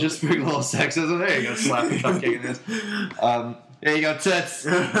on and just bring a little sexism. There you go, slap the cupcake in this. There you go, tits.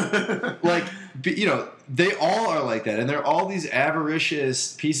 Like they all are like that, and they're all these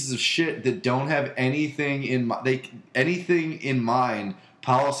avaricious pieces of shit that don't have anything in mind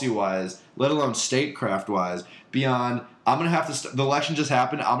policy-wise, let alone statecraft-wise, beyond, I'm going to have to the election just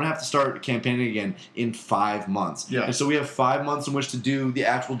happened, I'm going to have to start campaigning again in 5 months. Yeah. And so we have 5 months in which to do the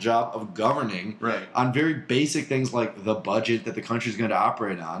actual job of governing on very basic things like the budget that the country's going to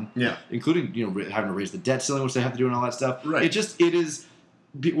operate on, including, having to raise the debt ceiling, which they have to do and all that stuff. Right. It is,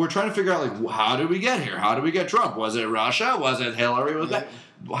 we're trying to figure out, like, how did we get here? How did we get Trump? Was it Russia? Was it Hillary? Was that?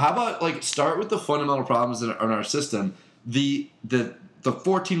 How about, like, start with the fundamental problems in our system. The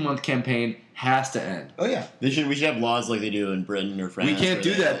 14-month campaign has to end. Oh yeah, we should have laws like they do in Britain or France. We can't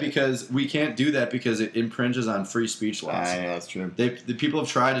do that because it infringes on free speech laws. Yeah, that's true. The people have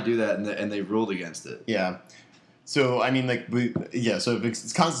tried to do that and they've ruled against it. Yeah. So, I mean, so if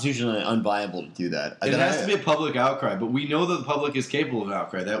it's constitutionally unviable to do that. It has to be a public outcry, but we know that the public is capable of an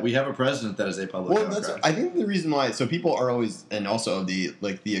outcry. That we have a president that is a public outcry. I think the reason why, so people are always, and also the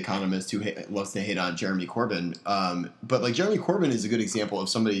economist who loves to hate on Jeremy Corbyn, but like Jeremy Corbyn is a good example of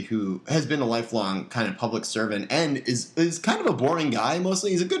somebody who has been a lifelong kind of public servant and is kind of a boring guy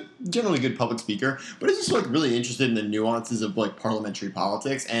mostly. He's generally good public speaker, but he's just like really interested in the nuances of like parliamentary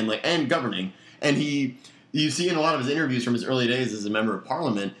politics and governing. And you see in a lot of his interviews from his early days as a member of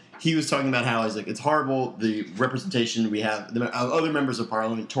parliament, he was talking about how it's horrible, the representation we have, the other members of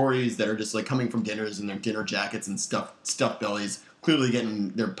parliament, Tories that are just like coming from dinners in their dinner jackets and stuffed bellies, clearly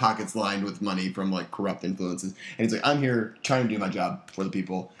getting their pockets lined with money from like corrupt influences. And he's like, I'm here trying to do my job for the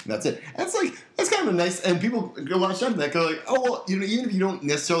people. And that's it. And that's kind of a nice, and people go latch on to that, go like, oh, well, even if you don't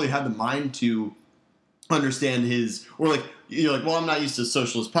necessarily have the mind to understand his, or like you're like, well, I'm not used to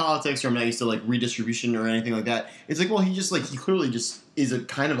socialist politics, or I'm not used to like redistribution or anything like that. It's like, well, he clearly just is a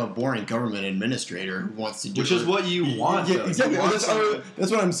kind of a boring government administrator who wants to do, which is what you want. Yeah, exactly.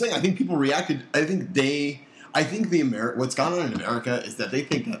 That's what I'm saying. I think people reacted. I think what's gone on in America is that they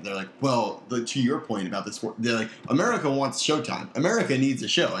think that they're like, well, to your point about this, they're like, America wants showtime. America needs a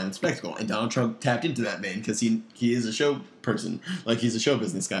show and spectacle, and Donald Trump tapped into that vein because he is a show person, like he's a show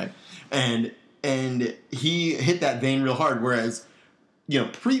business guy, and he hit that vein real hard. Whereas,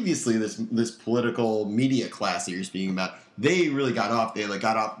 previously this political media class that you're speaking about, they really got off.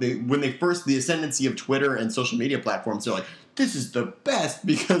 When the ascendancy of Twitter and social media platforms, they're like, this is the best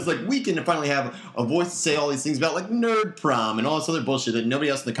because like we can finally have a voice to say all these things about like nerd prom and all this other bullshit that nobody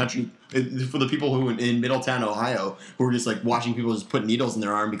else in the country, for the people who in Middletown, Ohio, who are just like watching people just put needles in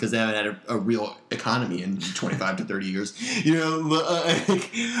their arm because they haven't had a real economy in 25 to 30 years,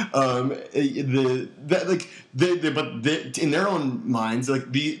 in their own minds,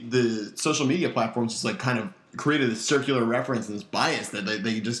 like the social media platforms just like kind of created a circular reference and this bias that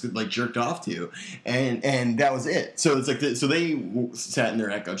they just like jerked off to, and that was it. So it's like so they sat in their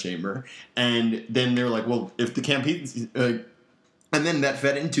echo chamber, and then they're like, well, if the campaigns, and then that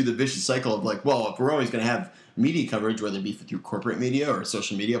fed into the vicious cycle of like, well, if we're always going to have media coverage, whether it be through corporate media or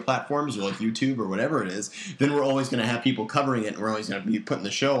social media platforms or like YouTube or whatever it is, then we're always going to have people covering it, and we're always going to be putting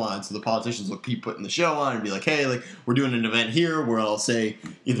the show on. So the politicians will keep putting the show on and be like, hey, like we're doing an event here where I'll say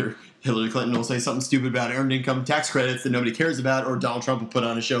either Hillary Clinton will say something stupid about earned income tax credits that nobody cares about, or Donald Trump will put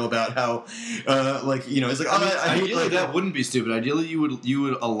on a show about how, it's like, ideally that wouldn't be stupid. Ideally, you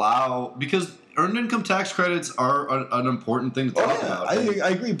would allow, because earned income tax credits are an important thing to talk about. I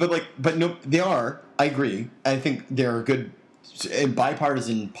agree, but no, they are. I agree. I think they're a good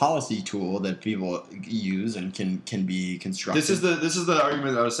bipartisan policy tool that people use and can be constructive. This is the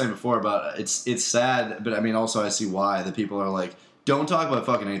argument that I was saying before about it's sad, but I mean also I see why the people are like, don't talk about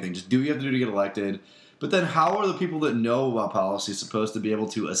fucking anything. Just do what you have to do to get elected. But then how are the people that know about policy supposed to be able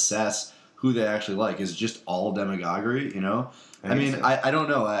to assess who they actually like? Is it just all demagoguery, I don't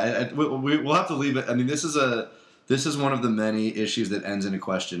know. We'll have to leave it. I mean, this is one of the many issues that ends in a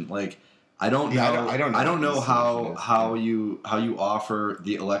question. Like, I don't know how you offer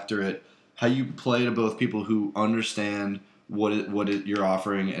the electorate, how you play to both people who understand what you're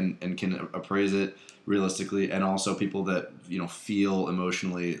offering and can appraise it realistically, and also people that feel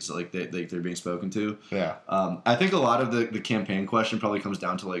emotionally like they're being spoken to. Yeah. I think a lot of the campaign question probably comes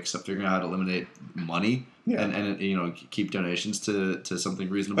down to like figuring out how to eliminate money and keep donations to something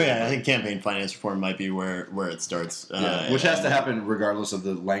reasonable. Oh, yeah, I think campaign finance reform might be where it starts. Which has to happen regardless of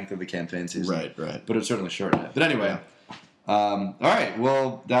the length of the campaign season. Right. But it certainly shorten it. But anyway. Yeah. All right.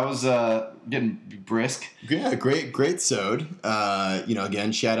 Well, that was getting brisk. Yeah, great sode.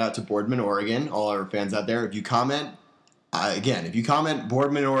 Again, shout out to Boardman, Oregon, all our fans out there. If you comment,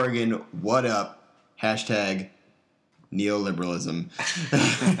 Boardman, Oregon, what up? # neoliberalism.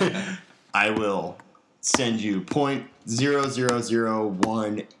 I will send you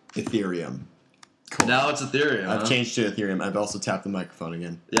 0.0001 Ethereum. Cool. Now it's Ethereum. I've changed to Ethereum. I've also tapped the microphone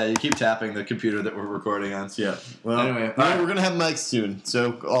again. Yeah, you keep tapping the computer that we're recording on. Yeah. Well, anyway, we're gonna have mics soon,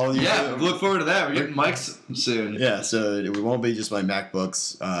 so all you. Yeah, look forward to that. We're getting mics soon. Yeah, so it won't be just my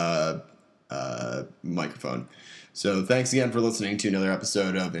MacBook's microphone. So thanks again for listening to another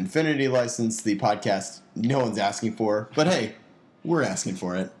episode of Infinity License, the podcast no one's asking for, but hey, we're asking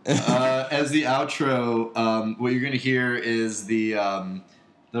for it. As the outro, what you're gonna hear is the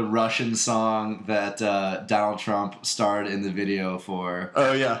Russian song that Donald Trump starred in the video for.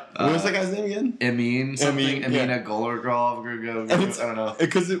 Oh yeah, what was that guy's name again? Emina Golargrov. I don't know.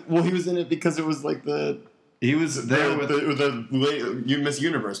 Because he was in it because it was like he was there with the Miss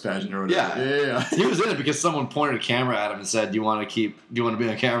Universe pageant or whatever. Yeah. He was in it because someone pointed a camera at him and said, "Do you want to be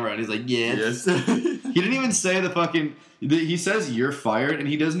on camera?" And he's like, "Yes." He didn't even say the fucking. He says you're fired, and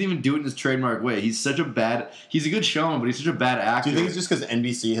he doesn't even do it in his trademark way. He's a good showman, but he's such a bad actor. Do you think it's just because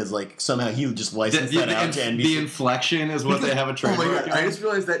NBC has somehow he just licensed that out to NBC? The inflection is what they have a trademark. Oh my God, I just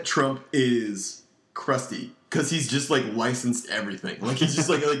realized that Trump is Krusty. Because he's just licensed everything. He's just it's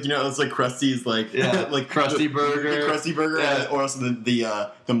like Krusty's Krusty Burger. The Krusty Burger, or also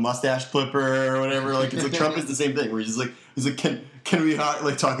the mustache clipper or whatever. It's like Trump is the same thing. Where he's like can we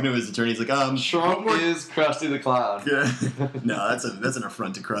talking to his attorney? He's like Trump is Krusty the Clown. Yeah. No, that's an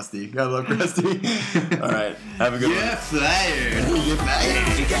affront to Krusty. I love Krusty. All right, have a good one. You're fired. You're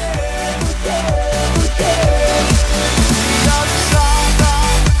fired.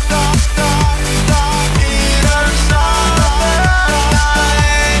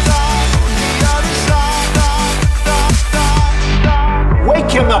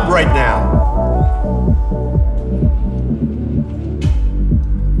 Wake him up right now.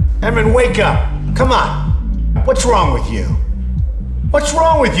 Emin, wake up. Come on. What's wrong with you? What's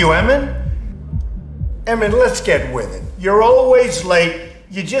wrong with you, Emin? Emin, let's get with it. You're always late.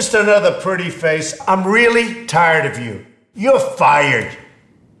 You're just another pretty face. I'm really tired of you. You're fired.